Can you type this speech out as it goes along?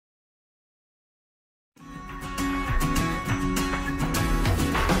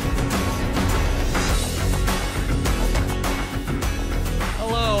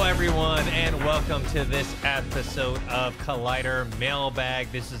welcome to this episode of Collider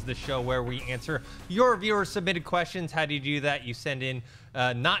Mailbag. This is the show where we answer your viewer submitted questions. How do you do that? You send in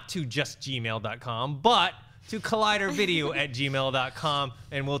not to just gmail.com, but to collidervideo@gmail.com,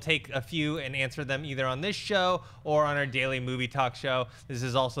 and we'll take a few and answer them either on this show or on our daily movie talk show. This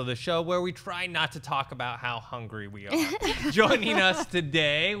is also the show where we try not to talk about how hungry we are. Joining us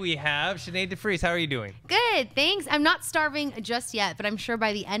today, we have Sinead DeVries. How are you doing? Good, thanks. I'm not starving just yet, but I'm sure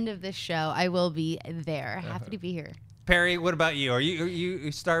by the end of this show, I will be there. Happy to be here. Perri, what about you? Are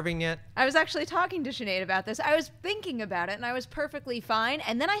you starving yet? I was actually talking to Sinead about this. I was thinking about it, and I was perfectly fine.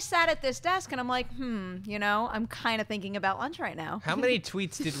 And then I sat at this desk, and I'm like, I'm kind of thinking about lunch right now. How many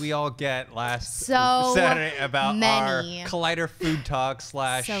tweets did we all get last So Saturday about many. our Collider food talk /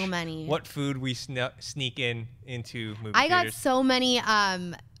 So many. what food we sneak into movie I got theaters? so many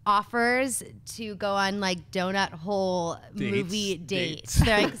offers to go on like donut hole movie dates.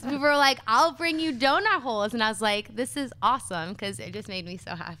 They're like, people were like, I'll bring you donut holes, and I was like, this is awesome because it just made me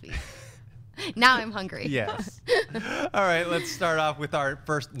so happy. Now I'm hungry. Yes. All right, let's start off with our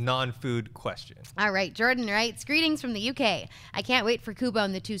first non-food question. All right, Jordan writes, greetings from the UK. I can't wait for Kubo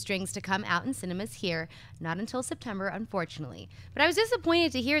and the Two Strings to come out in cinemas here. Not until September, unfortunately. But I was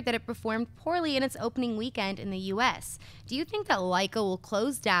disappointed to hear that it performed poorly in its opening weekend in the US. Do you think that Laika will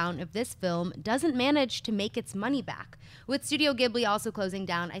close down if this film doesn't manage to make its money back? With Studio Ghibli also closing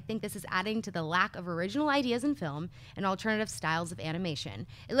down, I think this is adding to the lack of original ideas in film and alternative styles of animation.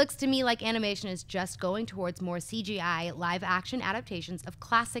 It looks to me like animation is just going towards more CGI, live-action adaptations of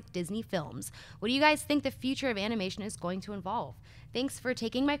classic Disney films. What do you guys think the future of animation is going to involve? Thanks for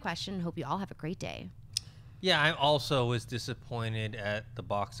taking my question. Hope you all have a great day. Yeah, I also was disappointed at the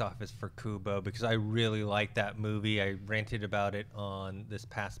box office for Kubo because I really liked that movie. I ranted about it on this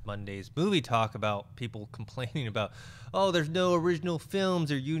past Monday's movie talk about people complaining about, oh, there's no original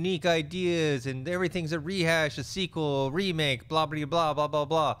films or unique ideas and everything's a rehash, a sequel, remake, blah, blah, blah, blah, blah,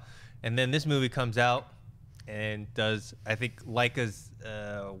 blah. And then this movie comes out and does, I think, Laika's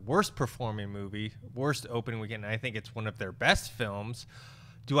worst performing movie, worst opening weekend. And I think it's one of their best films.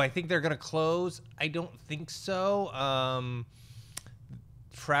 Do I think they're going to close? I don't think so.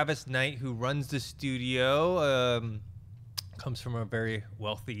 Travis Knight, who runs the studio, comes from a very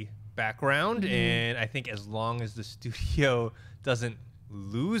wealthy background. And I think as long as the studio doesn't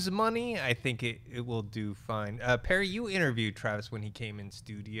lose money, I think it will do fine. Perri, you interviewed Travis when he came in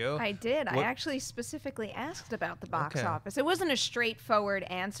studio. I did. I actually specifically asked about the box office. It wasn't a straightforward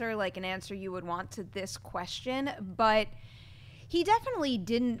answer, like an answer you would want to this question, but he definitely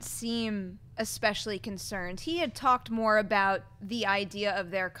didn't seem especially concerned. He had talked more about the idea of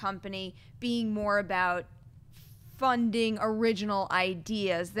their company being more about funding original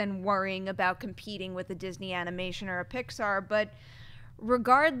ideas than worrying about competing with a Disney animation or a Pixar. But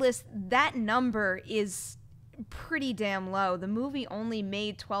regardless, that number is pretty damn low. The movie only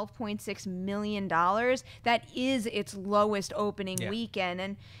made $12.6 million. That is its lowest opening weekend,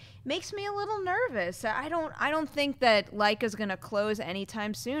 and makes me a little nervous. I don't think that Laika's going to close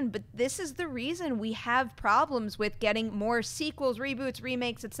anytime soon, but this is the reason we have problems with getting more sequels, reboots,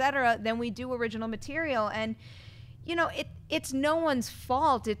 remakes, etc. than we do original material. And you know, it's no one's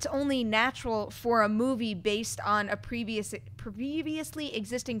fault. It's only natural for a movie based on a previously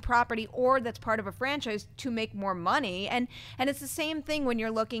existing property or that's part of a franchise to make more money. And it's the same thing when you're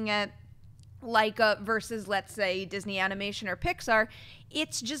looking at Laika versus, let's say, Disney Animation or Pixar.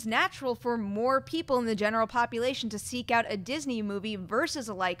 It's just natural for more people in the general population to seek out a Disney movie versus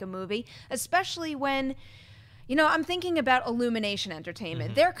a Laika movie, especially when, you know, I'm thinking about Illumination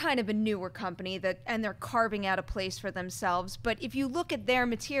Entertainment. They're kind of a newer company and they're carving out a place for themselves. But if you look at their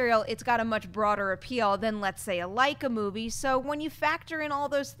material, it's got a much broader appeal than, let's say, a Laika movie. So when you factor in all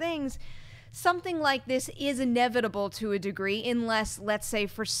those things, something like this is inevitable to a degree, unless, let's say,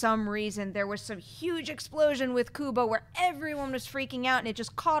 for some reason there was some huge explosion with Kubo where everyone was freaking out and it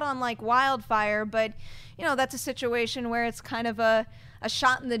just caught on like wildfire. But, you know, that's a situation where it's kind of a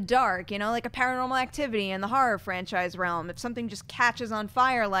shot in the dark, you know, like a Paranormal Activity in the horror franchise realm. If something just catches on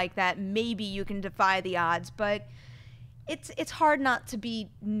fire like that, maybe you can defy the odds. But it's hard not to be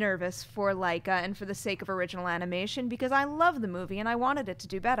nervous for Laika and for the sake of original animation, because I love the movie and I wanted it to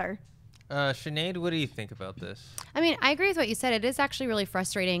do better. Sinead, what do you think about this? I mean, I agree with what you said. It is actually really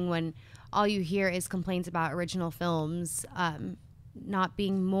frustrating when all you hear is complaints about original films not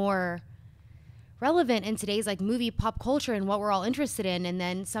being more relevant in today's like movie pop culture and what we're all interested in, and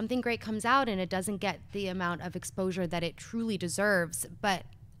then something great comes out and it doesn't get the amount of exposure that it truly deserves. But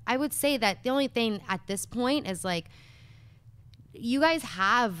I would say that the only thing at this point is like, you guys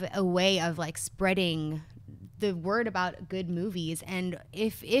have a way of like spreading the word about good movies. And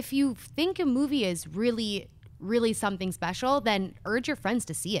if you think a movie is really something special, then urge your friends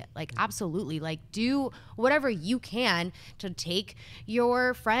to see it. Like, absolutely. Like, do whatever you can to take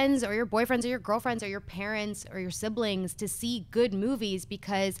your friends or your boyfriends or your girlfriends or your parents or your siblings to see good movies,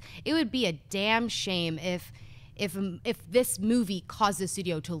 because it would be a damn shame if this movie caused the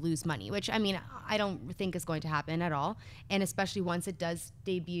studio to lose money, which, I mean, I don't think is going to happen at all. And especially once it does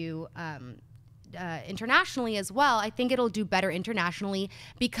debut internationally as well, I think it'll do better internationally,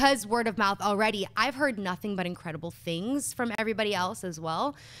 because word of mouth already, I've heard nothing but incredible things from everybody else as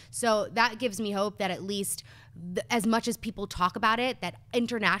well. So that gives me hope that at least as much as people talk about it, that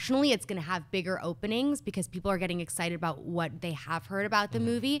internationally it's going to have bigger openings, because people are getting excited about what they have heard about the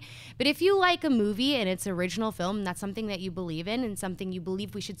movie. But if you like a movie and it's original film, and that's something that you believe in and something you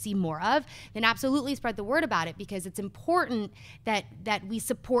believe we should see more of, then absolutely spread the word about it, because it's important that we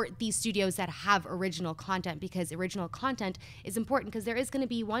support these studios that have original content, because original content is important, because there is going to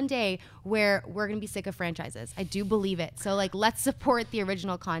be one day where we're going to be sick of franchises. I do believe it. So, like, let's support the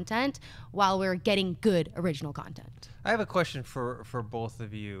original content while we're getting good original content. I have a question for both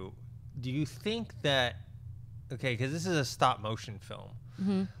of you. Do you think that, okay, because this is a stop motion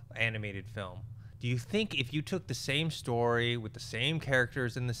film, animated film, do you think if you took the same story with the same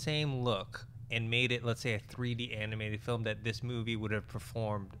characters and the same look and made it, let's say, a 3D animated film, that this movie would have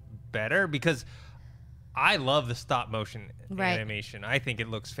performed better? Because I love the stop motion animation. I think it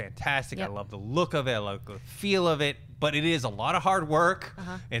looks fantastic. I love the look of it. I love the feel of it. But it is a lot of hard work.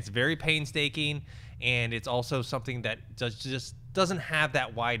 It's very painstaking. And it's also something that just doesn't have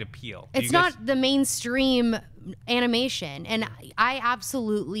that wide appeal. It's not the mainstream animation. And I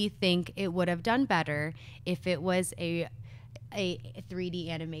absolutely think it would have done better if it was a 3D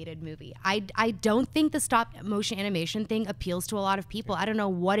animated movie. I don't think the stop motion animation thing appeals to a lot of people. I don't know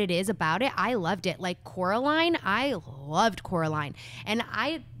what it is about it. I loved it. Like Coraline, I loved Coraline. And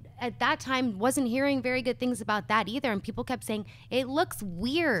I, at that time, wasn't hearing very good things about that either. And people kept saying, it looks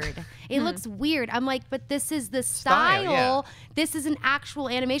weird. It looks weird. I'm like, but this is the style. This is an actual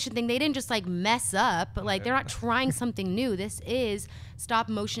animation thing. They didn't just like mess up. Like, they're not trying something new. This is stop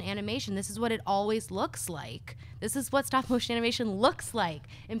motion animation. This is what it always looks like. This is what stop motion animation looks like.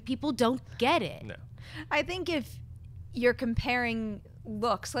 And people don't get it. No. I think if you're comparing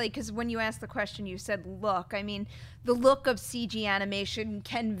looks, like, because when you asked the question, you said look. I mean, the look of CG animation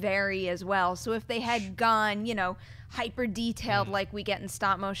can vary as well. So if they had gone, you know, hyper detailed like we get in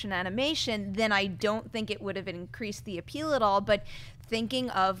stop motion animation, then I don't think it would have increased the appeal at all. But thinking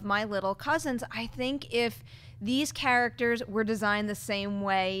of My Little Cousins, I think if these characters were designed the same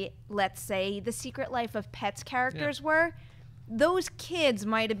way, let's say, The Secret Life of Pets characters were, those kids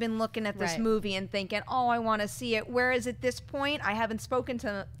might have been looking at this movie and thinking, oh, I want to see it. Whereas at this point, I haven't spoken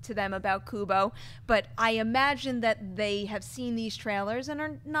to them about Kubo, but I imagine that they have seen these trailers and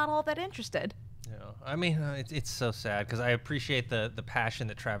are not all that interested. Yeah, I mean, it's so sad, because I appreciate the passion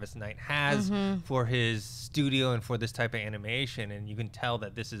that Travis Knight has for his studio and for this type of animation, and you can tell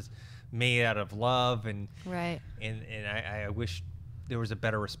that this is made out of love, and I wish there was a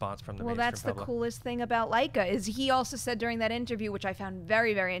better response from the mainstream that's public. the coolest thing about Laika, is he also said during that interview, which I found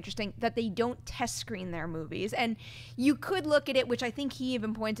very, very interesting, that they don't test screen their movies. And you could look at it, which I think he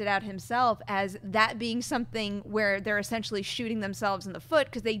even pointed out himself, as that being something where they're essentially shooting themselves in the foot,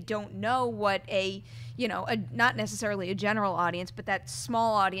 because they don't know what not necessarily a general audience, but that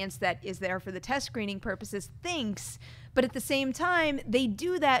small audience that is there for the test screening purposes thinks. But at the same time, they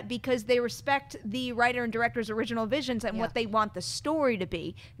do that because they respect the writer and director's original visions and what they want the story to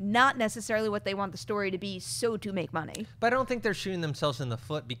be, not necessarily what they want the story to be so to make money. But I don't think they're shooting themselves in the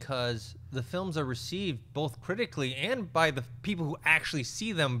foot, because the films are received both critically and by the people who actually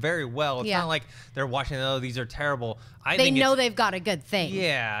see them very well. It's not like they're watching, oh, these are terrible. They know they've got a good thing.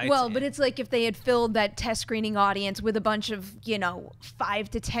 Yeah. Well, but it's like if they had filled that test screening audience with a bunch of, 5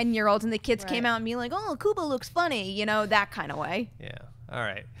 to 10-year-olds, and the kids came out and be like, oh, Kubo looks funny, that kind of way. Yeah. All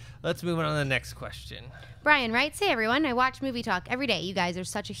right. Let's move on to the next question. Brian writes, hey everyone, I watch Movie Talk every day. You guys are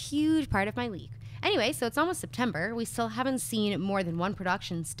such a huge part of my week. Anyway, so it's almost September. We still haven't seen more than one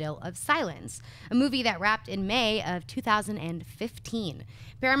production still of Silence, a movie that wrapped in May of 2015.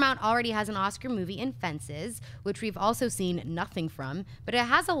 Paramount already has an Oscar movie in Fences, which we've also seen nothing from, but it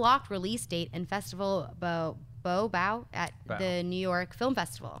has a locked release date in Festival Bow at the New York Film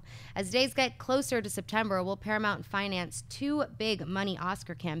Festival. As days get closer to September, will Paramount finance 2 big money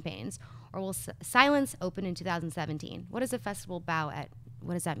Oscar campaigns, or will Silence open in 2017? What is a Festival Bow at?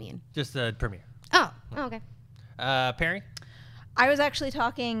 What does that mean? Just the premiere. Oh, okay. Perri? I was actually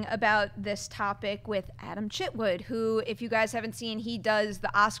talking about this topic with Adam Chitwood, who, if you guys haven't seen, he does the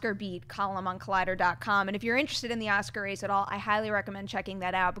Oscar Beat column on Collider.com. And if you're interested in the Oscar race at all, I highly recommend checking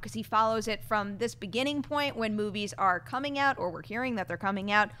that out because he follows it from this beginning point when movies are coming out or we're hearing that they're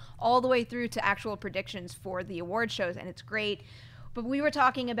coming out all the way through to actual predictions for the award shows. And it's great. But we were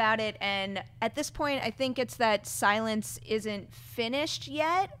talking about it, and at this point, I think it's that Silence isn't finished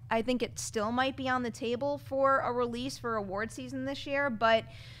yet. I think it still might be on the table for a release for award season this year. But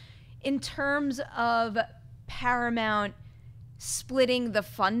in terms of Paramount splitting the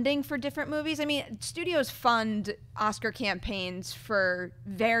funding for different movies, I mean, studios fund Oscar campaigns for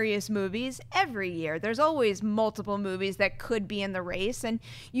various movies every year. There's always multiple movies that could be in the race, and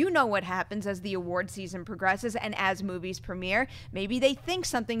you know what happens as the award season progresses and as movies premiere. Maybe they think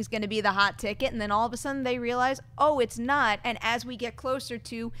something's going to be the hot ticket, and then all of a sudden they realize, oh, it's not. And as we get closer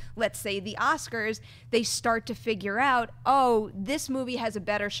to, let's say, the Oscars, they start to figure out, oh, this movie has a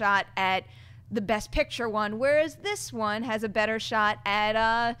better shot at the Best Picture one, whereas this one has a better shot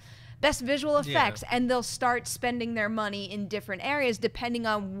at Best Visual Effects, and they'll start spending their money in different areas depending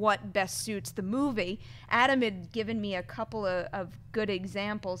on what best suits the movie. Adam had given me a couple of good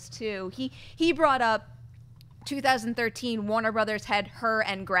examples too. He brought up 2013, Warner Brothers had Her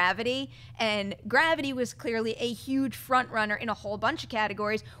and Gravity, and Gravity was clearly a huge frontrunner in a whole bunch of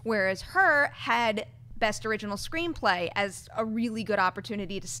categories, whereas Her had Best Original Screenplay as a really good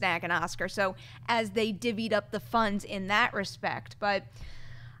opportunity to snag an Oscar. So as they divvied up the funds in that respect. But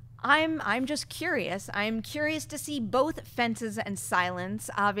I'm just curious. I'm curious to see both Fences and Silence.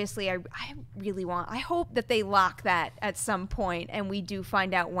 Obviously, I hope that they lock that at some point and we do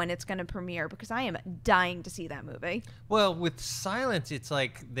find out when it's going to premiere because I am dying to see that movie. Well, with Silence, it's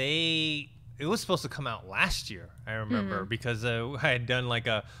like it was supposed to come out last year, I remember, because I had done like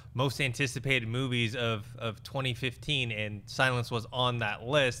a most anticipated movies of 2015, and Silence was on that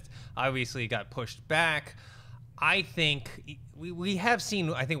list. Obviously, it got pushed back. I think we have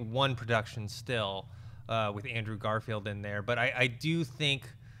seen, I think, one production still with Andrew Garfield in there, but I do think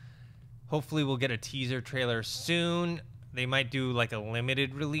hopefully we'll get a teaser trailer soon. They might do like a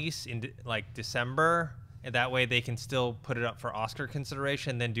limited release in like December. And that way they can still put it up for Oscar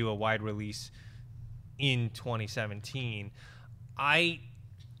consideration, then do a wide release in 2017.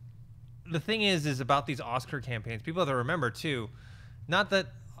 The thing is about these Oscar campaigns, people have to remember too, not that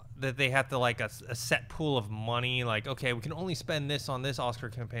they have to like a set pool of money, like, okay, we can only spend this on this Oscar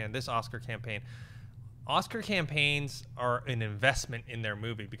campaign, this Oscar campaign. Oscar campaigns are an investment in their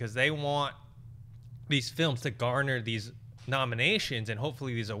movie because they want these films to garner these nominations and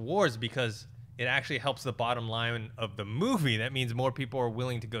hopefully these awards because it actually helps the bottom line of the movie. That means more people are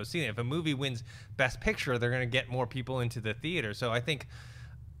willing to go see it. If a movie wins Best Picture, they're going to get more people into the theater. So I think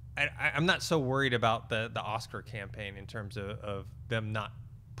I'm not so worried about the Oscar campaign in terms of them not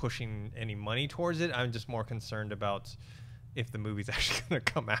pushing any money towards it. I'm just more concerned about if the movie's actually going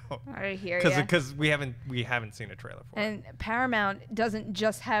to come out. I hear you. Because we haven't seen a trailer for it. And Paramount doesn't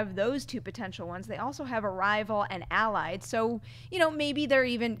just have those two potential ones. They also have Arrival and Allied. So, maybe they're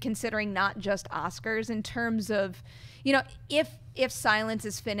even considering not just Oscars in terms of, if Silence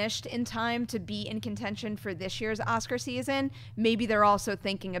is finished in time to be in contention for this year's Oscar season, maybe they're also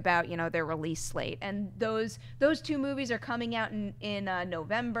thinking about, their release slate. And those two movies are coming out in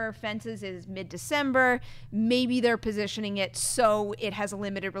November. Fences is mid-December. Maybe they're positioning it so it has a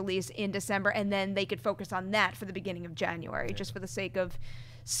limited release in December, and then they could focus on that for the beginning of January, just for the sake of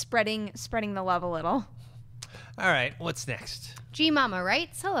spreading the love a little. All right, what's next? G Mama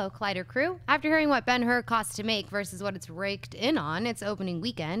writes, hello, Collider crew. After hearing what Ben-Hur costs to make versus what it's raked in on its opening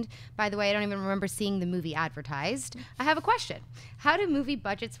weekend, by the way, I don't even remember seeing the movie advertised, I have a question. How do movie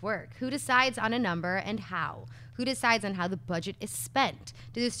budgets work? Who decides on a number and how? Who decides on how the budget is spent?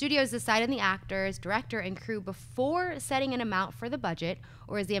 Do the studios decide on the actors, director, and crew before setting an amount for the budget,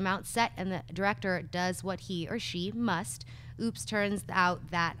 or is the amount set and the director does what he or she must? Oops, turns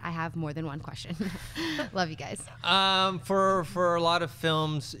out that I have more than one question. Love you guys. For a lot of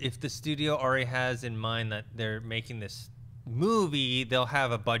films, if the studio already has in mind that they're making this movie, they'll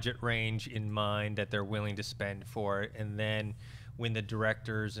have a budget range in mind that they're willing to spend for it, and then when the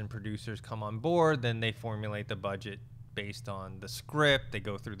directors and producers come on board, then they formulate the budget based on the script. They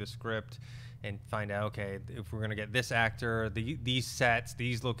go through the script and find out, okay, if we're going to get this actor, these sets,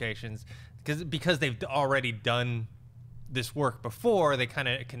 these locations, because they've already done this work before, they kind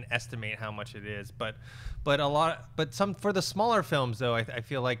of can estimate how much it is. But some for the smaller films though, I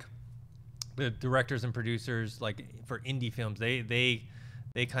feel like the directors and producers, like for indie films, they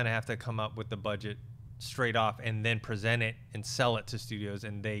kind of have to come up with the budget straight off and then present it and sell it to studios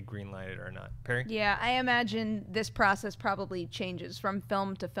and they greenlight it or not. Perri? Yeah, I imagine this process probably changes from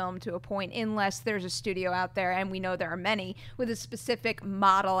film to a point, unless there's a studio out there, and we know there are many, with a specific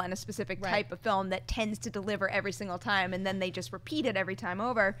model and a specific type of film that tends to deliver every single time, and then they just repeat it every time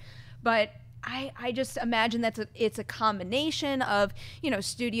over. But I just imagine it's a combination of,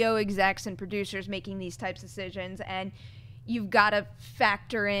 studio execs and producers making these types of decisions, and you've got to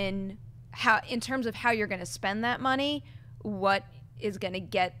factor in in terms of how you're going to spend that money, what is going to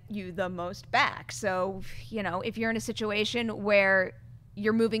get you the most back. So, if you're in a situation where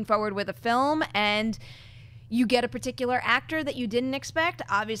you're moving forward with a film and you get a particular actor that you didn't expect,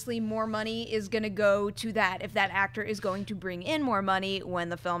 obviously more money is going to go to that if that actor is going to bring in more money when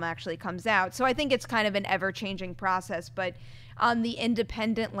the film actually comes out. So I think it's kind of an ever-changing process, but on the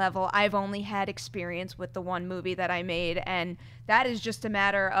independent level, I've only had experience with the one movie that I made, and that is just a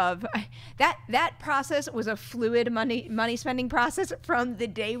matter of that process was a fluid money spending process from the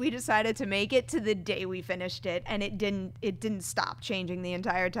day we decided to make it to the day we finished it, and it didn't stop changing the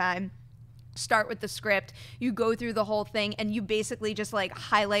entire time. Start with the script, you go through the whole thing, and you basically just like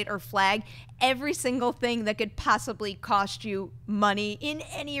highlight or flag every single thing that could possibly cost you money in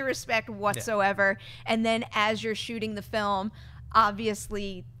any respect whatsoever. Yeah. And then as you're shooting the film,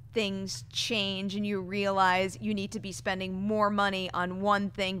 obviously things change and you realize you need to be spending more money on one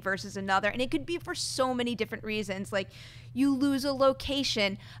thing versus another, and it could be for so many different reasons. Like, you lose a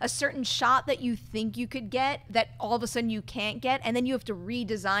location, a certain shot that you think you could get that all of a sudden you can't get, and then you have to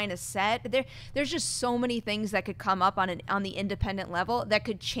redesign a set. There's just so many things that could come up on the independent level that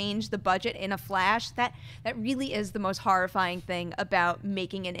could change the budget in a flash. That really is the most horrifying thing about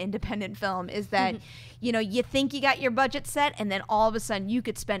making an independent film, is that you think you got your budget set, and then all of a sudden you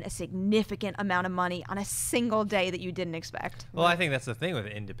could spend a significant amount of money on a single day that you didn't expect. Well, I think that's the thing with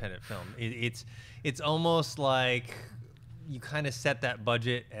an independent film. It's almost like you kind of set that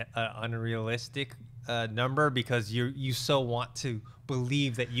budget at an unrealistic number because you so want to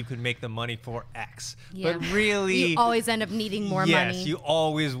believe that you could make the money for X. Yeah. But really, you always end up needing more money. Yes, you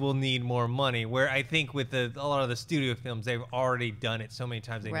always will need more money. Where I think with a lot of the studio films, they've already done it so many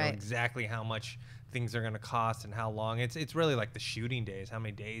times, they know exactly how much things are going to cost and how long. It's really like the shooting days, how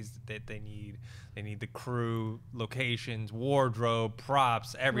many days that they need. They need the crew, locations, wardrobe,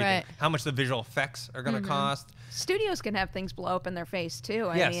 props, everything. How much the visual effects are going to cost. Studios can have things blow up in their face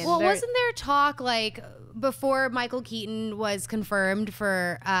too. Yes. I mean, well, wasn't there talk like before Michael Keaton was confirmed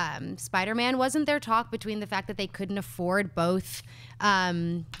for Spider-Man? Wasn't there talk between the fact that they couldn't afford both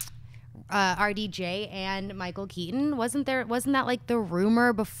RDJ and Michael Keaton? Wasn't that like the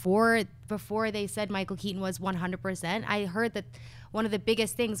rumor before they said Michael Keaton was 100%? I heard that one of the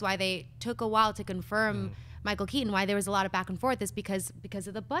biggest things why they took a while to confirm Michael Keaton, why there was a lot of back and forth, is because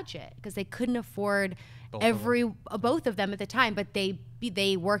of the budget, because they couldn't afford both of them at the time, but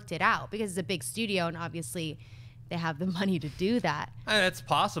they worked it out because it's a big studio and obviously they have the money to do that. That's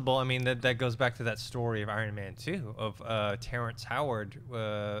possible. I mean, that goes back to that story of Iron Man 2 of Terrence Howard.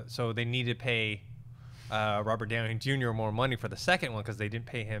 So they needed to pay Robert Downey Jr. more money for the second one because they didn't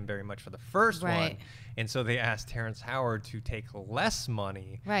pay him very much for the first one. And so they asked Terrence Howard to take less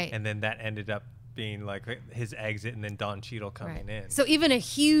money. And then that ended up being like his exit, and then Don Cheadle coming in. So even a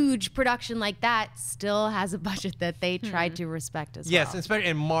huge production like that still has a budget that they tried to respect as well. Yes,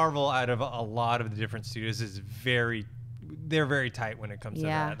 and Marvel, out of a lot of the different studios, they're very tight when it comes to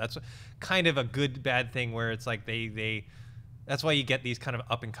that. That's kind of a good bad thing, where it's like that's why you get these kind of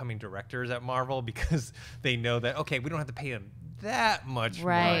up and coming directors at Marvel, because they know that, okay, we don't have to pay them that much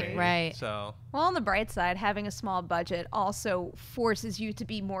money. Right. So, well, on the bright side, having a small budget also forces you to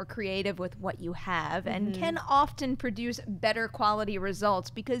be more creative with what you have, and can often produce better quality results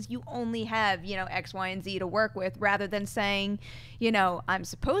because you only have, X, Y, and Z to work with, rather than saying, I'm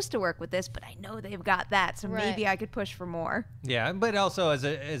supposed to work with this, but I know they've got that, so maybe I could push for more. Yeah, but also as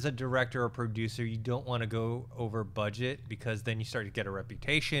a director or producer, you don't want to go over budget, because then you start to get a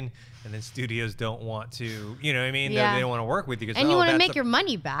reputation, and then studios don't want to, you know what I mean? They don't want to work with you. And you want to make your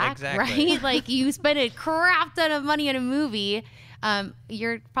money back, right? Like, you spend a crap ton of money on a movie,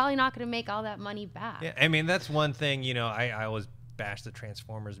 you're probably not going to make all that money back. Yeah, I mean, that's one thing, I always bash the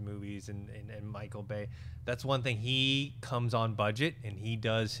Transformers movies and Michael Bay. That's one thing. He comes on budget, and he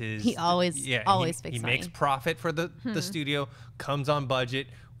does his... He always makes money. He makes profit for the studio, comes on budget,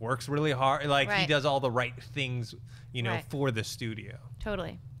 works really hard. Like, he does all the right things, for the studio.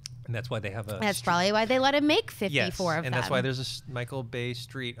 Totally. And that's why they have a... That's probably why they let him make 54 of them. And that's why there's a Michael Bay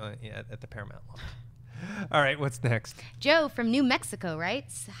street at the Paramount lot. All right, what's next? Joe from New Mexico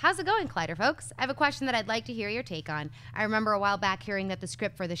writes, how's it going, Collider folks? I have a question that I'd like to hear your take on. I remember a while back hearing that the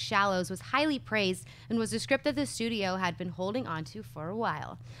script for The Shallows was highly praised and was a script that the studio had been holding on to for a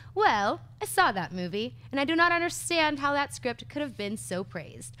while. Well, I saw that movie, and I do not understand how that script could have been so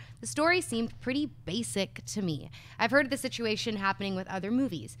praised. The story seemed pretty basic to me. I've heard of the situation happening with other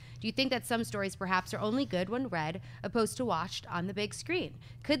movies. Do you think that some stories perhaps are only good when read, opposed to watched on the big screen?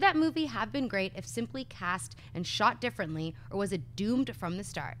 Could that movie have been great if simply cast and shot differently, or was it doomed from the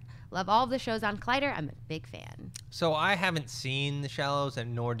start? Love all of the shows on Collider. I'm a big fan. So I haven't seen The Shallows,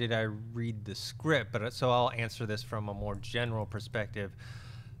 and nor did I read the script, but so I'll answer this from a more general perspective.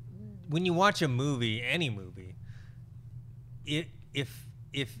 When you watch a movie, any movie,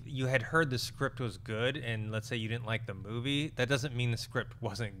 if you had heard the script was good, and let's say you didn't like the movie, that doesn't mean the script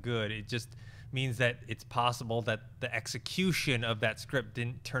wasn't good. It just means that it's possible that the execution of that script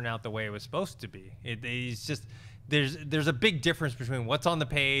didn't turn out the way it was supposed to be. It's just there's a big difference between what's on the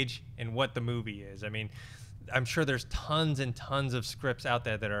page and what the movie is. I mean, I'm sure there's tons and tons of scripts out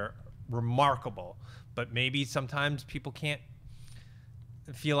there that are remarkable, but maybe sometimes people can't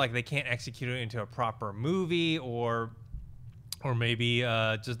feel like they can't execute it into a proper movie, or maybe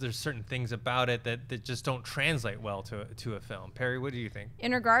just there's certain things about it that just don't translate well to a film. Perri, what do you think?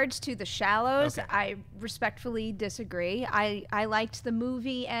 In regards to The Shallows, Okay. I respectfully disagree. I liked the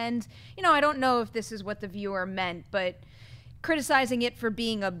movie, and, I don't know if this is what the viewer meant, but criticizing it for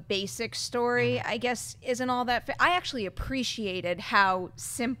being a basic story, I guess, isn't all that I actually appreciated how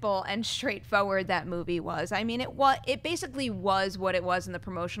simple and straightforward that movie was. I mean, it basically was what it was in the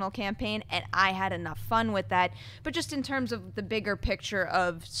promotional campaign, and I had enough fun with that. But just in terms of the bigger picture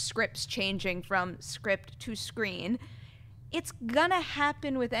of scripts changing from script to screen, it's gonna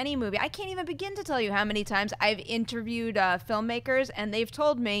happen with any movie. I can't even begin to tell you how many times I've interviewed filmmakers, and they've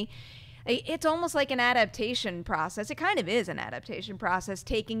told me it's almost like an adaptation process. It kind of is an adaptation process,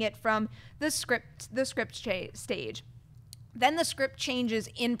 taking it from the script stage. Then the script changes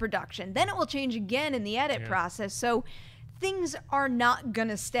in production. Then it will change again in the edit process. So things are not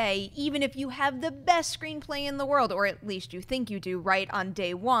gonna stay, even if you have the best screenplay in the world, or at least you think you do right on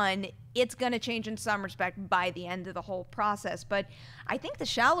day one. It's gonna change in some respect by the end of the whole process. But I think The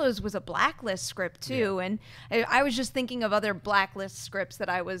Shallows was a Blacklist script too, and I was just thinking of other Blacklist scripts that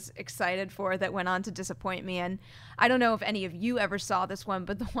I was excited for that went on to disappoint me. And I don't know if any of you ever saw this one,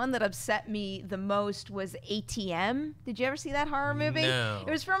 but the one that upset me the most was ATM. Did you ever see that horror movie? No.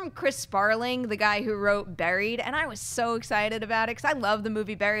 It was from Chris Sparling, the guy who wrote Buried, and I was so excited about it because I love the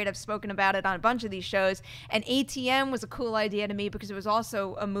movie Buried. I've spoken about it on a bunch of these shows, and ATM was a cool idea to me because it was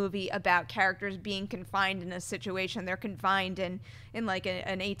also a movie about characters being confined in a situation. They're confined in like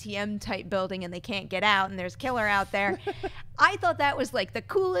an ATM type building, and they can't get out, and there's a killer out there. I thought that was like the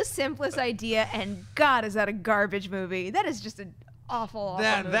coolest, simplest idea, and God, is that a garbage movie. That is just an awful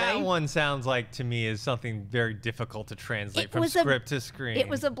movie. That one sounds like to me is something very difficult to translate from script to screen. It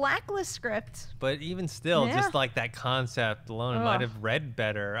was a Blacklist script. But even still, just like that concept alone, it might have read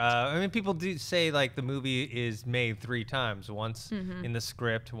better. I mean, people do say like the movie is made 3 times, once in the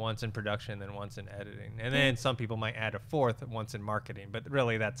script, once in production, then once in editing. And then some people might add a 4th, once in marketing. But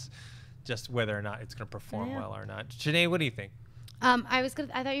really, that's just whether or not it's going to perform well or not. Sinead, what do you think? I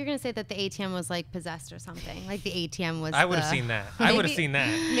thought you were gonna say that the ATM was like possessed or something. Like the ATM was. I would have seen that. I would have seen that.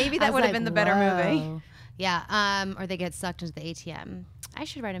 Maybe that would have been the better movie. Yeah. Or they get sucked into the ATM. I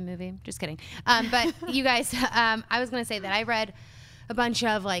should write a movie. Just kidding. But you guys, I was gonna say that I read a bunch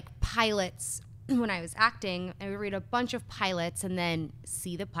of like pilots when I was acting. I would read a bunch of pilots and then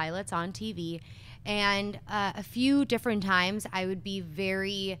see the pilots on TV, and a few different times I would be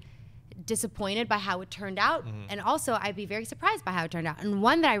very disappointed by how it turned out, and also I'd be very surprised by how it turned out. And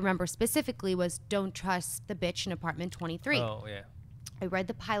one that I remember specifically was Don't Trust the Bitch in Apartment 23. Oh, yeah. I read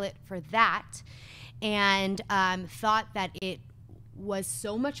the pilot for that and thought that it was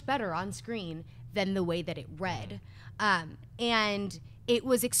so much better on screen than the way that it read. And it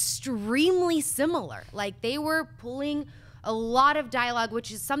was extremely similar. Like, they were pulling a lot of dialogue, which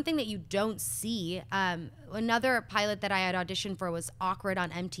is something that you don't see. Another pilot that I had auditioned for was Awkward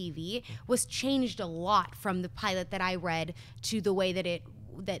on MTV, was changed a lot from the pilot that I read to the way that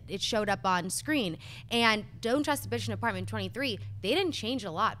it showed up on screen. And Don't Trust the Bitch in Apartment 23, they didn't change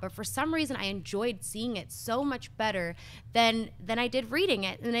a lot, but for some reason I enjoyed seeing it so much better than I did reading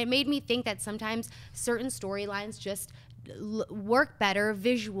it. And it made me think that sometimes certain storylines just work better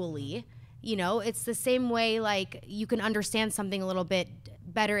visually. You know, it's the same way, like, you can understand something a little bit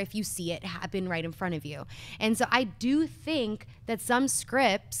better if you see it happen right in front of you. And so I do think that some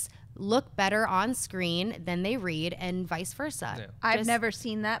scripts look better on screen than they read, and vice versa. Yeah. I've never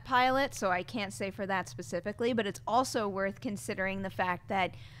seen that pilot, so I can't say for that specifically, but it's also worth considering the fact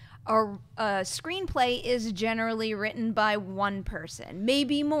that a screenplay is generally written by one person,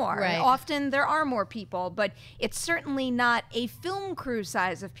 maybe more. Right. Often there are more people, but it's certainly not a film crew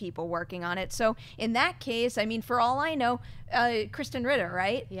size of people working on it. So in that case, I mean, for all I know, Kristen Ritter,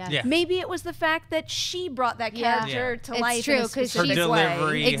 right? Yeah. Maybe it was the fact that she brought that character to It's life true, in a 'cause specific her way.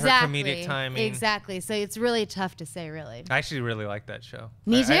 delivery, her comedic timing. Exactly. So it's really tough to say, really. I actually really like that show.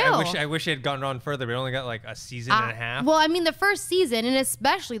 Me too. I wish it had gone on further, but it only got like a season and a half. Well, I mean, the first season, and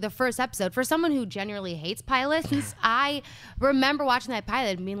especially the first episode, for someone who generally hates pilots, I remember watching that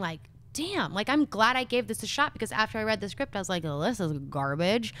pilot and being like, damn, like, I'm glad I gave this a shot, because after I read the script, I was like, oh, this is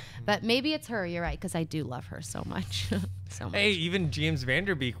garbage. But maybe it's her. You're right, because I do love her so much. So much. Hey, even James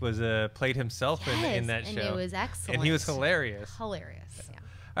Vanderbeek was played himself in that show. And it was excellent. And he was hilarious. Hilarious, yeah.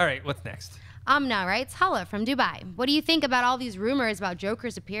 All right, what's next? Amna writes, Hala from Dubai. What do you think about all these rumors about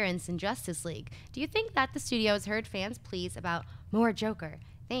Joker's appearance in Justice League? Do you think that the studio has heard fans' pleas about more Joker?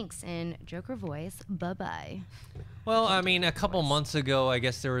 Thanks, in Joker voice. Bye-bye. Well, I mean, a couple months ago, I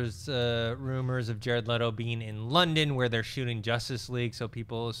guess there was rumors of Jared Leto being in London where they're shooting Justice League, so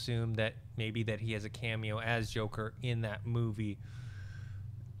people assume that maybe that he has a cameo as Joker in that movie.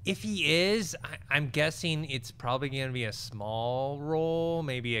 If he is, I'm guessing it's probably going to be a small role,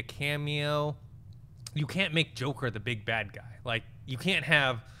 maybe a cameo. You can't make Joker the big bad guy. Like, you can't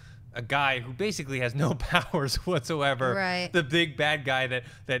have a guy who basically has no powers whatsoever. Right. The big bad guy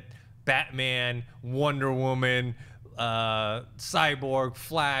that Batman, Wonder Woman, Cyborg,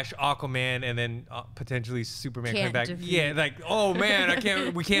 Flash, Aquaman, and then potentially Superman coming back. defeat. Yeah, like, oh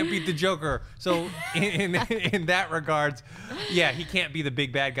man, we can't beat the Joker. So in that regards, yeah, he can't be the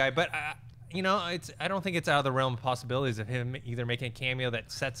big bad guy. But you know, I don't think it's out of the realm of possibilities of him either making a cameo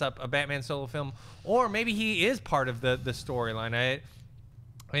that sets up a Batman solo film, or maybe he is part of the storyline.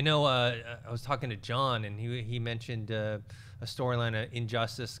 I know I was talking to John, and he mentioned a storyline of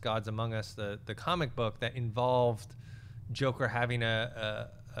Injustice, Gods Among Us, the comic book that involved Joker having a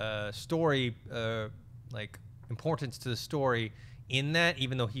story, like importance to the story in that,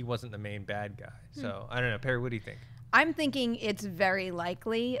 even though he wasn't the main bad guy. So I don't know, Perri, what do you think? I'm thinking it's very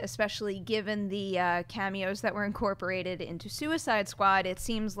likely, especially given the cameos that were incorporated into Suicide Squad. It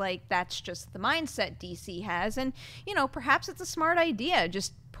seems like that's just the mindset DC has. And, you know, perhaps it's a smart idea,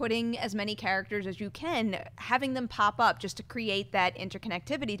 just putting as many characters as you can, having them pop up just to create that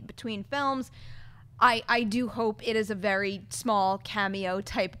interconnectivity between films. I do hope it is a very small cameo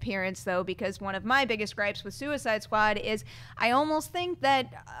type appearance, though, because one of my biggest gripes with Suicide Squad is I almost think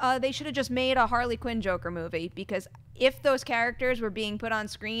that they should have just made a Harley Quinn Joker movie, because if those characters were being put on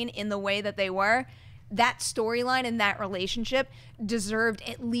screen in the way that they were, that storyline and that relationship deserved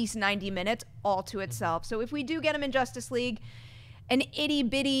at least 90 minutes all to itself. So if we do get him in Justice League, an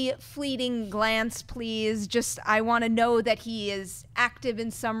itty-bitty fleeting glance, please. Just, I want to know that he is active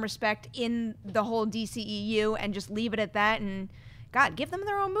in some respect in the whole DCEU, and just leave it at that. And, God, give them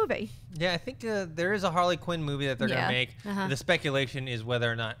their own movie. Yeah, I think there is a Harley Quinn movie that they're going to make. The speculation is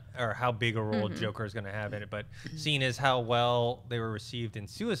whether or not, or how big a role Joker is going to have in it. But seeing as how well they were received in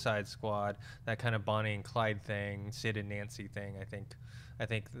Suicide Squad, that kind of Bonnie and Clyde thing, Sid and Nancy thing, I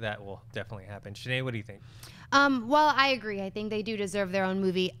think that will definitely happen. Sinead, what do you think? Well, I agree. I think they do deserve their own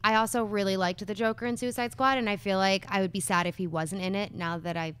movie. I also really liked the Joker in Suicide Squad, and I feel like I would be sad if he wasn't in it now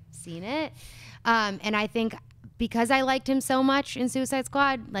that I've seen it. And I think because I liked him so much in Suicide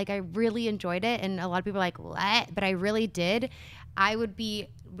Squad, like, I really enjoyed it, and a lot of people are like, what? But I really did. I would be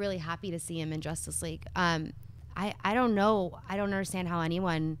really happy to see him in Justice League. I don't know. I don't understand how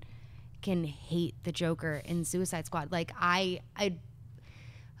anyone can hate the Joker in Suicide Squad. Like,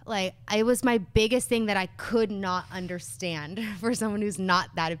 it was my biggest thing that I could not understand for someone who's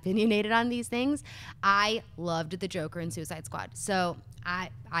not that opinionated on these things. I loved the Joker in Suicide Squad. So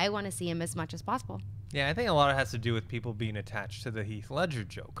I want to see him as much as possible. Yeah, I think a lot of it has to do with people being attached to the Heath Ledger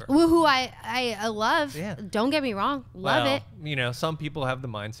Joker. Who I love. Yeah. Don't get me wrong. Love it. You know, some people have the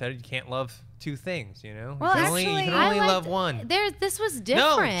mindset you can't love two things, you know? Well, you can only love one. This was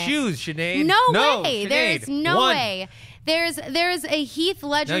different. No, choose, Sinead. No way. Sinead. There's no one. way. There's a Heath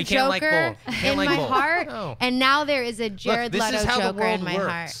Ledger you can't like Joker both. in my heart, No. and now there is a Jared Look, Leto this is how Joker the world in my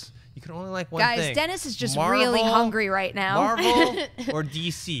works. heart. You can only like one Guys, thing. Dennis is just Marvel, really hungry right now. Marvel or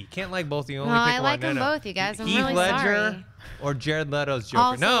DC. Can't like both. You only No, pick I one. like them No. both, you guys. I'm Heath really Ledger sorry. or Jared Leto's Joker.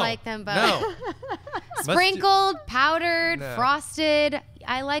 Also no. like them both. No. Sprinkled, powdered, No. frosted.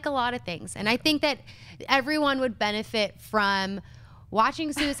 I like a lot of things. And I think that everyone would benefit from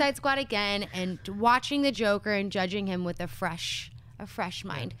watching Suicide Squad again and watching the Joker and judging him with a fresh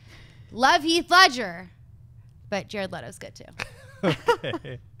mind. Love Heath Ledger, but Jared Leto's good too.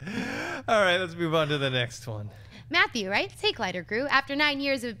 Okay. All right, let's move on to the next one. Matthew writes, "Hey Collider crew, after 9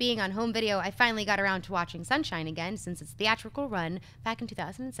 years of being on home video, I finally got around to watching Sunshine again since its theatrical run back in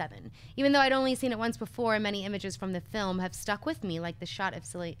 2007. Even though I'd only seen it once before, many images from the film have stuck with me, like the shot of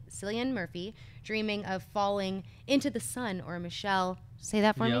Cillian Murphy dreaming of falling into the sun, or Michelle, say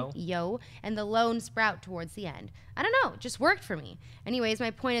that for me? Yo. And the lone sprout towards the end. I don't know, it just worked for me. Anyways,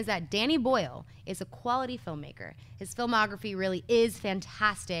 my point is that Danny Boyle is a quality filmmaker. His filmography really is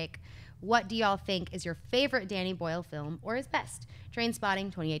fantastic. What do y'all think is your favorite Danny Boyle film, or his best?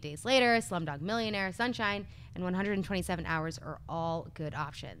 Trainspotting, 28 Days Later, Slumdog Millionaire, Sunshine, and 127 Hours are all good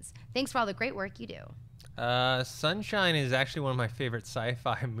options. Thanks for all the great work you do." Sunshine is actually one of my favorite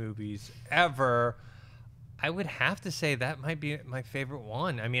sci-fi movies ever. I would have to say that might be my favorite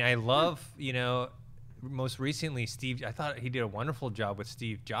one. I mean, I love, you know, most recently I thought he did a wonderful job with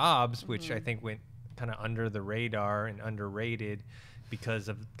Steve Jobs, which I think went kind of under the radar and underrated because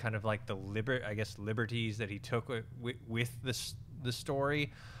of kind of like the liberties that he took with the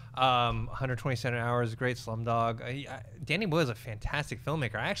story. 127 Hours, great. Slumdog. Danny Boyle is a fantastic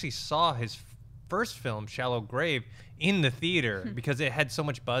filmmaker. I actually saw his first film, Shallow Grave, in the theater because it had so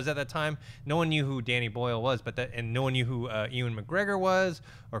much buzz at that time. No one knew who Danny Boyle was, and no one knew who Ewan McGregor was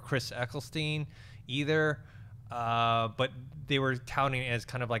or Chris Eccleston either. But they were touting it as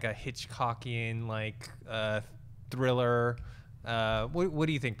kind of like a Hitchcockian thriller. What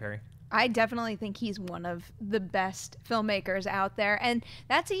do you think, Perri? I definitely think he's one of the best filmmakers out there. And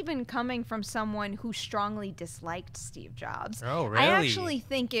that's even coming from someone who strongly disliked Steve Jobs. Oh, really? I actually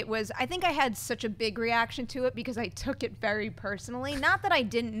think I think I had such a big reaction to it because I took it very personally. Not that I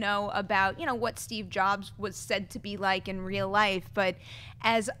didn't know about, you know, what Steve Jobs was said to be like in real life, but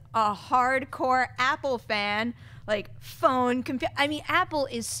as a hardcore Apple fan, like phone, I mean, Apple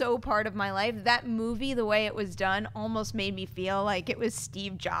is so part of my life. That movie, the way it was done, almost made me feel like it was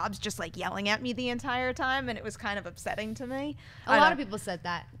Steve Jobs just like yelling at me the entire time, and it was kind of upsetting to me. A lot of people said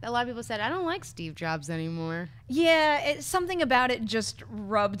that. A lot of people said, I don't like Steve Jobs anymore. Yeah, something about it just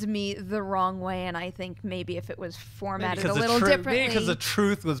rubbed me the wrong way, and I think maybe if it was formatted a little differently. Because the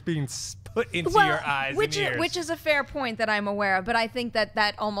truth was being put into your eyes and ears. Which is a fair point that I'm aware of, but I think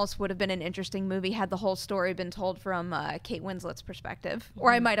that almost would have been an interesting movie had the whole story been told from Kate Winslet's perspective,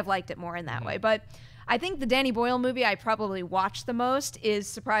 or I might have liked it more in that way. But I think the Danny Boyle movie I probably watched the most is,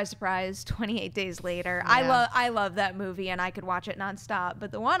 surprise, surprise, 28 Days Later. Yeah. I love that movie, and I could watch it nonstop.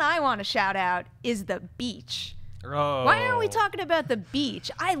 But the one I want to shout out is The Beach. Oh. Why aren't we talking about The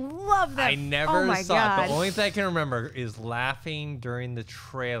Beach? I love that. I never saw it. The only thing I can remember is laughing during the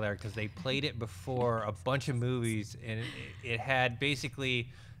trailer because they played it before a bunch of movies, and it had basically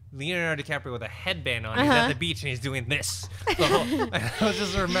Leonardo DiCaprio with a headband on. He's at the beach and he's doing this. So I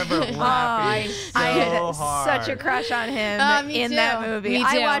just remember laughing I had hard. Such a crush on him in that movie.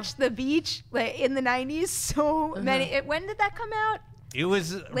 I watched The Beach in the 90s so many. When did that come out? It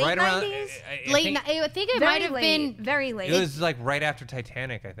was late right around 90s? I think it might have been very late. It was like right after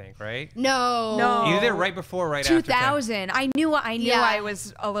Titanic, I think, right? No. Either right before or right 2000. after. I knew I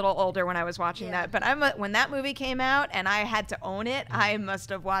was a little older when I was watching that. But when that movie came out and I had to own it, I must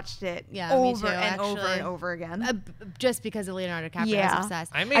have watched it over and over again. Just because of Leonardo DiCaprio, I was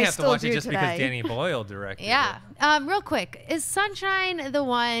obsessed. I may have to watch it just because Danny Boyle directed it. Real quick, is Sunshine the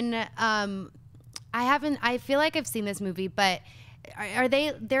one? I feel like I've seen this movie, but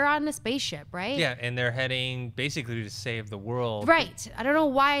they're on a spaceship, right? Yeah, and they're heading basically to save the world. Right. I don't know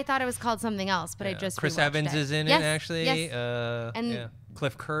why I thought it was called something else, but I just Chris Evans is in it, actually. Yes. And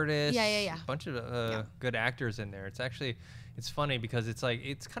Cliff Curtis. Yeah. A bunch of good actors in there. It's funny because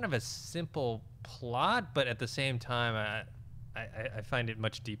it's kind of a simple plot, but at the same time, I find it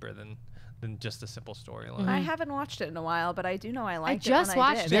much deeper than just a simple storyline. I haven't watched it in a while, but I do know I liked it. I just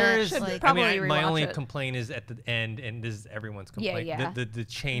watched it. My only complaint is at the end, and this is everyone's complaint. The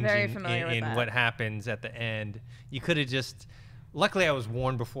changing in what happens at the end. You could have just. Luckily, I was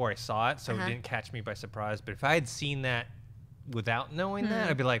warned before I saw it, so it didn't catch me by surprise. But if I had seen that without knowing that,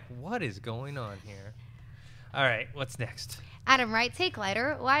 I'd be like, "What is going on here?" All right, what's next? Adam writes, "Hey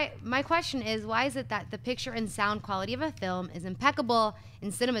Collider, my question is, why is it that the picture and sound quality of a film is impeccable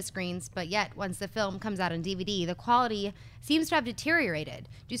in cinema screens, but yet once the film comes out on DVD, the quality seems to have deteriorated?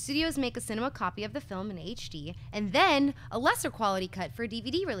 Do studios make a cinema copy of the film in HD and then a lesser quality cut for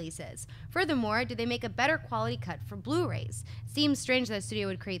DVD releases? Furthermore, do they make a better quality cut for Blu-rays? Seems strange that a studio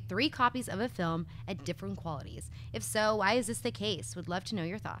would create 3 copies of a film at different qualities. If so, why is this the case? Would love to know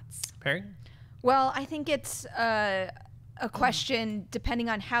your thoughts." Perri? Well, I think it's a question depending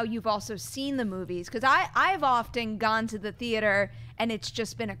on how you've also seen the movies, because I've often gone to the theater and it's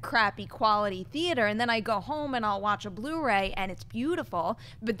just been a crappy quality theater, and then I go home and I'll watch a Blu-ray and it's beautiful.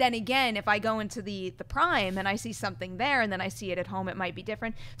 But then again, if I go into the Prime and I see something there and then I see it at home, it might be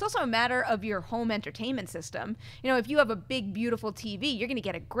different. It's also a matter of your home entertainment system. You know, if you have a big, beautiful TV, you're going to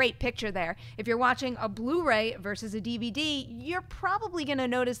get a great picture there. If you're watching a Blu-ray versus a DVD, you're probably going to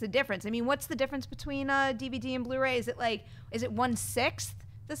notice the difference. I mean, what's the difference between a DVD and Blu-ray? Is it 1/6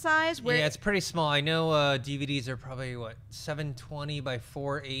 the size? Yeah, it's pretty small. I know DVDs are probably, 720 by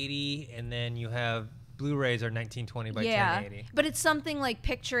 480, and then you have Blu-rays are 1920 by 1080. But it's something like,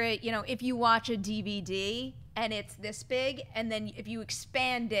 picture it, you know, if you watch a DVD and it's this big, and then if you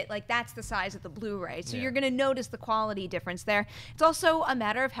expand it, like, that's the size of the Blu-ray. So you're going to notice the quality difference there. It's also a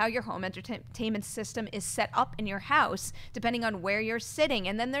matter of how your home entertainment system is set up in your house, depending on where you're sitting.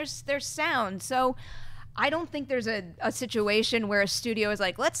 And then there's sound. So I don't think there's a situation where a studio is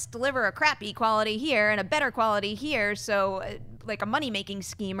like, let's deliver a crappy quality here and a better quality here, so like a money-making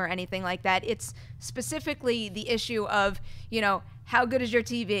scheme or anything like that. It's specifically the issue of, you know, how good is your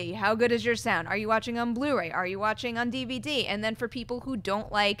TV? How good is your sound? Are you watching on Blu-ray? Are you watching on DVD? And then for people who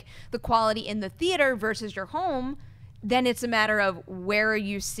don't like the quality in the theater versus your home, then it's a matter of where are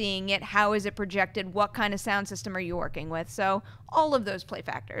you seeing it, how is it projected, what kind of sound system are you working with. So all of those play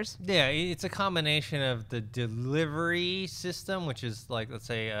factors. Yeah, it's a combination of the delivery system, which is like, let's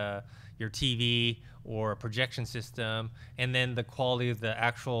say, your TV or a projection system, and then the quality of the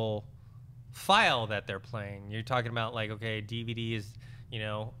actual file that they're playing. You're talking about, like, okay, DVD is, you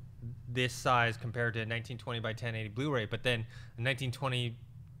know, this size compared to a 1920 by 1080 Blu-ray, but then a 1920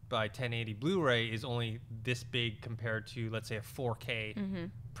 by 1080 Blu-ray is only this big compared to, let's say, a 4K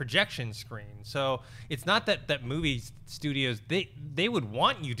projection screen. So it's not that movie studios, they would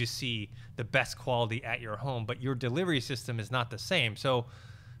want you to see the best quality at your home, but your delivery system is not the same. So,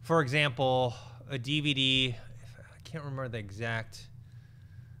 for example, a DVD, I can't remember the exact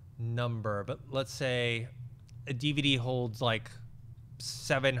number, but let's say a DVD holds like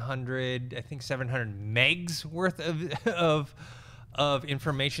 700 megs worth of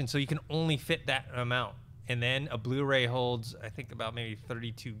information, so you can only fit that amount. And then a Blu-ray holds, I think, about maybe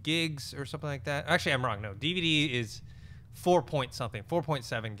 32 gigs or something like that. Actually, I'm wrong. No, DVD is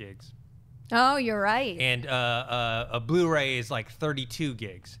 4.7 gigs. Oh, you're right. And a Blu-ray is like 32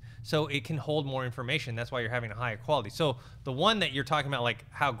 gigs. So it can hold more information. That's why you're having a higher quality. So the one that you're talking about, like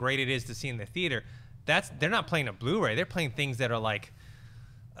how great it is to see in the theater, they're not playing a Blu-ray. They're playing things that are like,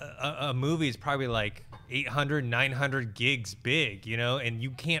 a movie is probably like 800, 900 gigs big, you know, and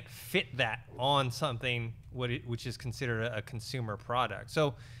you can't fit that on something which is considered a consumer product.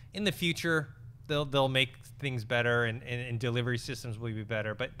 So in the future, they'll make things better, and delivery systems will be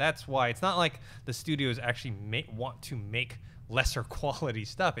better. But that's why it's not like the studios actually want to make lesser quality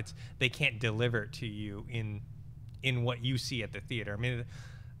stuff. It's they can't deliver it to you in what you see at the theater. I mean,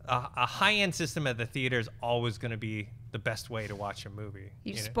 a high-end system at the theater is always going to be the best way to watch a movie.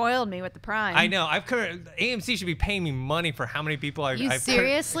 You spoiled me with the Prime. I know. AMC should be paying me money for how many people I've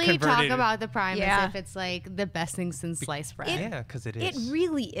seriously converted. Talk about the Prime as if it's like the best thing since sliced bread. Yeah, because it is. It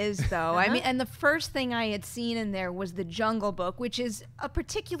really is, though. I mean, and the first thing I had seen in there was The Jungle Book, which is a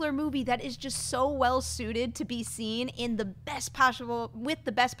particular movie that is just so well suited to be seen in the best possible, with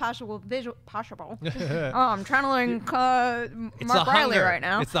the best possible visual possible. Oh, I'm trying to learn Mark Riley right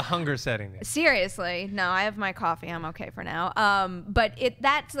now. It's the hunger setting. Seriously, no, I have my coffee. I'm okay for now. But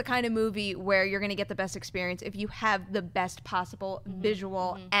that's the kind of movie where you're going to get the best experience if you have the best possible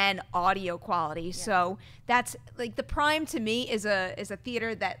visual and audio quality. Yeah. So that's like the Prime to me is a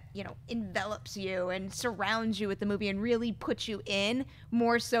theater that, you know, envelops you and surrounds you with the movie and really puts you in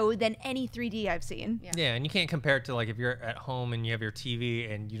more so than any 3D I've seen. Yeah, and you can't compare it to like if you're at home and you have your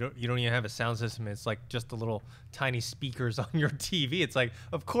TV and you don't even have a sound system. It's like just the little tiny speakers on your TV. It's like,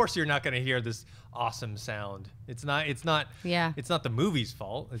 of course you're not going to hear this awesome sound. It's not the movie's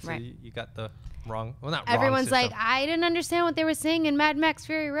fault. It's you got the wrong. Well, not everyone's wrong like, I didn't understand what they were saying in Mad Max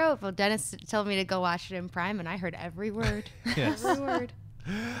Fury Road. Well, Dennis told me to go watch it in Prime, and I heard every word. Yes. Every word.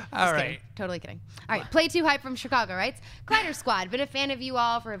 All right. Kidding. Totally kidding. All right. Play Too Hype from Chicago writes, Collider Squad, been a fan of you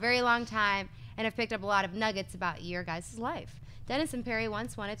all for a very long time and have picked up a lot of nuggets about your guys' life. Dennis and Perri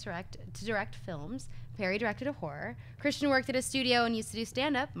once wanted to direct films. Perri directed a horror. Christian worked at a studio and used to do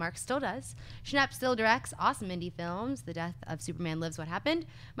stand-up. Mark still does. Schnepp still directs awesome indie films. The Death of Superman Lives What Happened.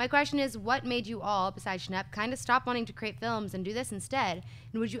 My question is, what made you all, besides Schnepp, kind of stop wanting to create films and do this instead?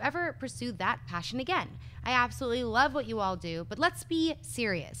 And would you ever pursue that passion again? I absolutely love what you all do, but let's be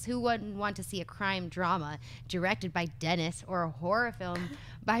serious. Who wouldn't want to see a crime drama directed by Dennis or a horror film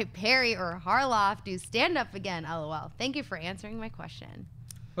by Perri or Harloff do stand-up again? LOL. Thank you for answering my question.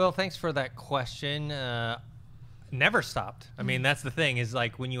 Well, thanks for that question. never stopped. I mean, that's the thing is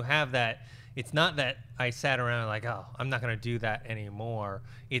like when you have that, it's not that I sat around like, oh, I'm not going to do that anymore.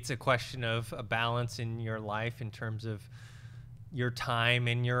 It's a question of a balance in your life in terms of your time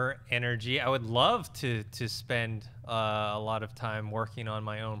and your energy. I would love to spend a lot of time working on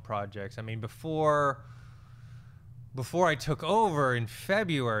my own projects. I mean, before I took over in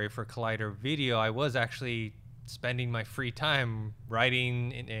February for Collider Video, I was actually spending my free time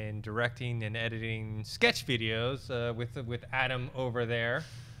writing and directing and editing sketch videos with Adam over there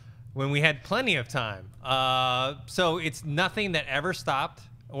when we had plenty of time. So it's nothing that ever stopped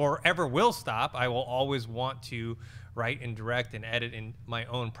or ever will stop. I will always want to write and direct and edit in my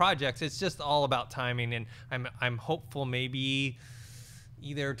own projects. It's just all about timing, and I'm hopeful maybe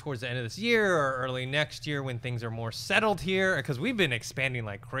either towards the end of this year or early next year when things are more settled here, because we've been expanding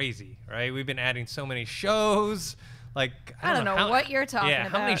like crazy, right? We've been adding so many shows. Like I don't know what you're talking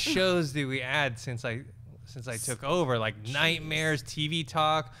about. How many shows do we add since I took over? Like Nightmares, TV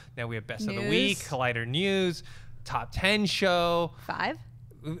Talk. Now we have Best of the Week, Collider News, Top 10 show. 5.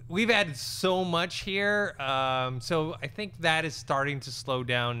 We've added so much here. So I think that is starting to slow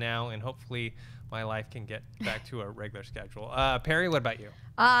down now, and hopefully my life can get back to a regular schedule. Perri, what about you?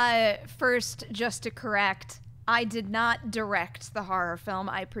 First, just to correct, I did not direct the horror film.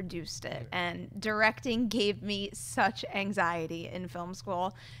 I produced it. And directing gave me such anxiety in film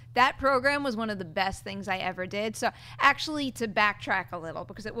school. That program was one of the best things I ever did. So actually, to backtrack a little,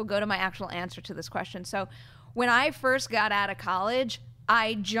 because it will go to my actual answer to this question. So when I first got out of college,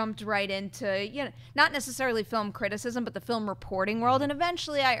 I jumped right into, not necessarily film criticism, but the film reporting world. And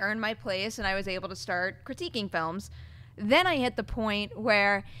eventually I earned my place and I was able to start critiquing films. Then I hit the point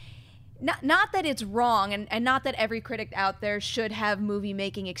where, not that it's wrong and not that every critic out there should have movie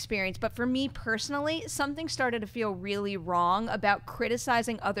making experience, but for me personally, something started to feel really wrong about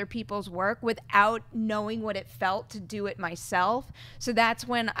criticizing other people's work without knowing what it felt to do it myself. So that's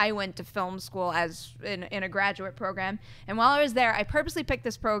when I went to film school as in a graduate program. And while I was there, I purposely picked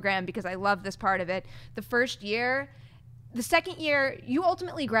this program because I love this part of it. The first year, the second year, you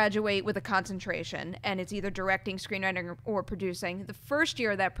ultimately graduate with a concentration, and it's either directing, screenwriting, or producing. The first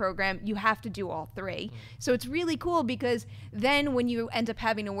year of that program, you have to do all three. So it's really cool because then when you end up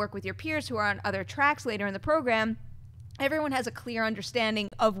having to work with your peers who are on other tracks later in the program, everyone has a clear understanding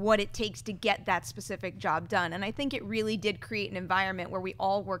of what it takes to get that specific job done. And I think it really did create an environment where we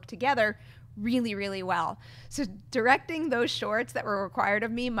all work together really, really well. So directing those shorts that were required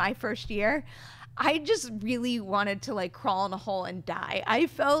of me my first year, I just really wanted to like crawl in a hole and die. I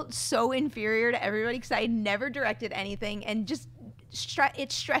felt so inferior to everybody because I had never directed anything, and just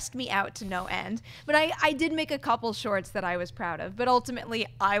it stressed me out to no end. But I did make a couple shorts that I was proud of, but ultimately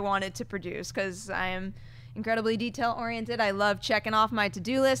I wanted to produce because I am incredibly detail oriented. I love checking off my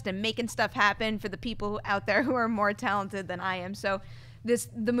to-do list and making stuff happen for the people out there who are more talented than I am. So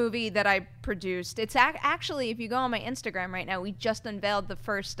the movie that I produced, it's actually, if you go on my Instagram right now, we just unveiled the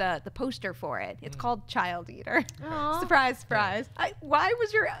first the poster for it. It's called Child Eater. Surprise, surprise. Why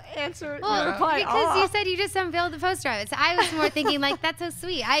was your answer reply? Because you said you just unveiled the poster of it. So I was more thinking like, that's so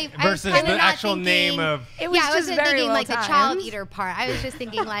sweet. Versus I was the actual name of. It was I wasn't thinking like the Child timed. Eater part. I was just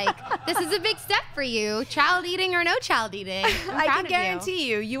thinking like, this is a big step for you. Child eating or no child eating. I can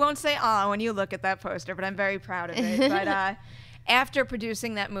guarantee you won't say when you look at that poster, but I'm very proud of it. But after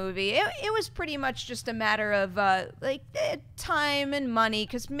producing that movie, it was pretty much just a matter of time and money,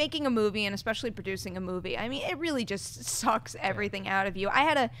 because making a movie, and especially producing a movie, I mean, it really just sucks everything out of you. I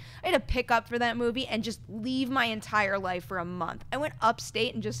had to pick up for that movie and just leave my entire life for a month. I went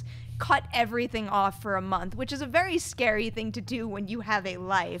upstate and just cut everything off for a month, which is a very scary thing to do when you have a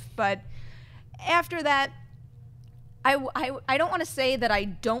life. But after that, I don't want to say that I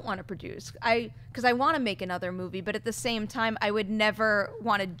don't want to produce, because I want to make another movie, but at the same time, I would never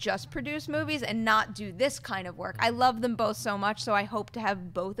want to just produce movies and not do this kind of work. I love them both so much, so I hope to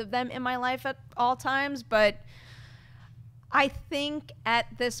have both of them in my life at all times, but I think at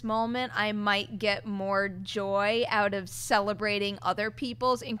this moment, I might get more joy out of celebrating other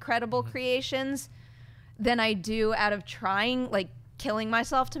people's incredible creations than I do out of trying, killing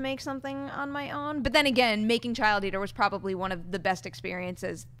myself to make something on my own. But then again, making Child Eater was probably one of the best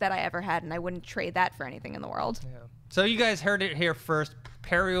experiences that I ever had, and I wouldn't trade that for anything in the world. Yeah. So you guys heard it here first.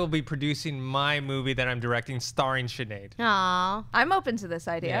 Perri will be producing my movie that I'm directing, starring Sinead. Aww. I'm open to this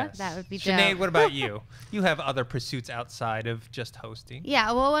idea. Yes. That would be Sinead, dope. what about you? You have other pursuits outside of just hosting.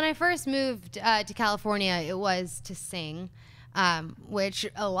 Yeah, well, when I first moved to California, it was to sing. Which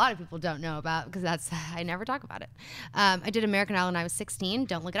a lot of people don't know about because I never talk about it. I did American Idol when I was 16,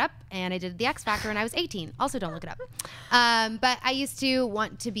 don't look it up, and I did The X Factor when I was 18, also don't look it up. But I used to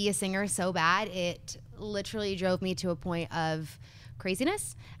want to be a singer so bad, it literally drove me to a point of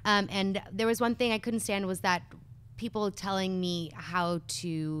craziness. And there was one thing I couldn't stand, was that people telling me how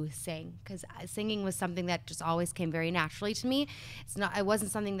to sing, because singing was something that just always came very naturally to me. It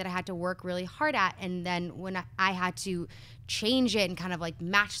wasn't something that I had to work really hard at. And then when I had to change it and kind of like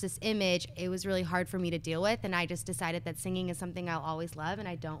match this image, it was really hard for me to deal with. And I just decided that singing is something I'll always love, and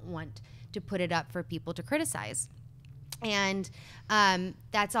I don't want to put it up for people to criticize. And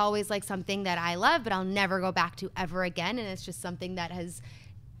that's always like something that I love, but I'll never go back to ever again. And it's just something that has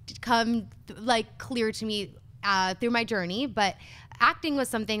come like clear to me through my journey. But acting was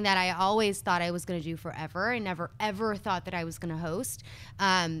something that I always thought I was going to do forever. I never ever thought that I was going to host.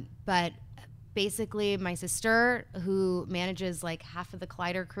 But basically my sister, who manages like half of the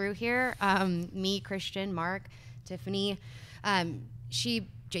Collider crew here, me, Christian, Mark, Tiffany,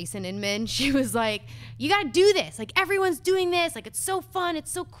 Jason Inman, she was like, you got to do this. Like, everyone's doing this. Like, it's so fun.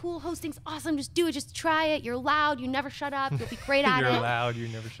 It's so cool. Hosting's awesome. Just do it. Just try it. You're loud. You never shut up. You'll be great at it. You're loud. You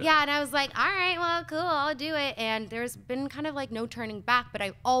never shut up. Yeah, and I was like, all right, well, cool. I'll do it. And there's been kind of like no turning back, but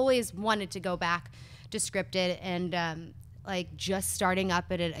I always wanted to go back to scripted, and like just starting up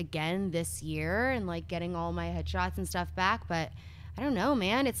at it again this year and like getting all my headshots and stuff back. But I don't know,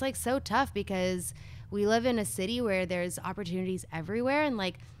 man. It's like so tough because we live in a city where there's opportunities everywhere, and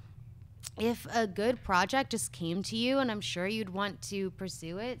like if a good project just came to you, and I'm sure you'd want to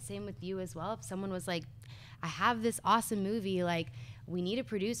pursue it. Same with you as well. If someone was like, I have this awesome movie, like we need a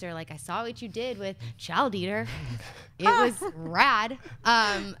producer. Like, I saw what you did with Child Eater. It was rad.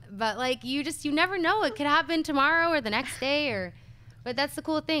 But like you never know. It could happen tomorrow or the next day, but that's the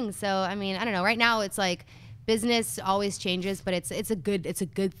cool thing. So I mean, I don't know. Right now it's like business always changes, but it's a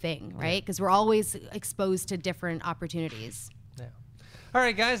good thing, right? Because we're always exposed to different opportunities. Yeah. All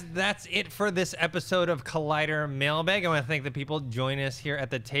right, guys, that's it for this episode of Collider Mailbag. I want to thank the people joining us here at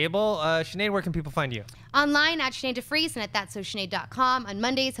the table. Sinead, where can people find you? Online at Sinead DeVries and at thatsosinead.com. On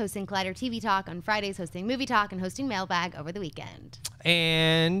Mondays, hosting Collider TV Talk. On Fridays, hosting Movie Talk and hosting Mailbag over the weekend.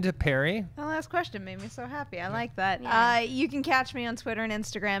 And Perri? The last question made me so happy. I like that. Yeah. You can catch me on Twitter and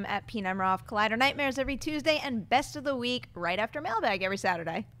Instagram at Nemiroff. Collider Nightmares every Tuesday, and Best of the Week right after Mailbag every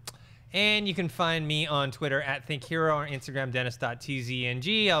Saturday. And you can find me on Twitter at ThinkHero, or Instagram,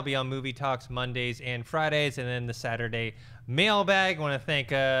 Dennis.tzng. I'll be on Movie Talks Mondays and Fridays, and then the Saturday Mailbag. I want to thank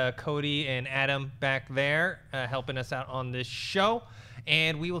Cody and Adam back there helping us out on this show.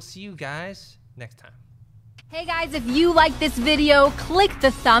 And we will see you guys next time. Hey guys, if you like this video, click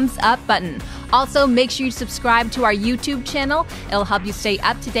the thumbs up button. Also, make sure you subscribe to our YouTube channel. It'll help you stay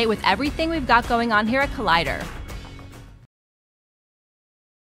up to date with everything we've got going on here at Collider.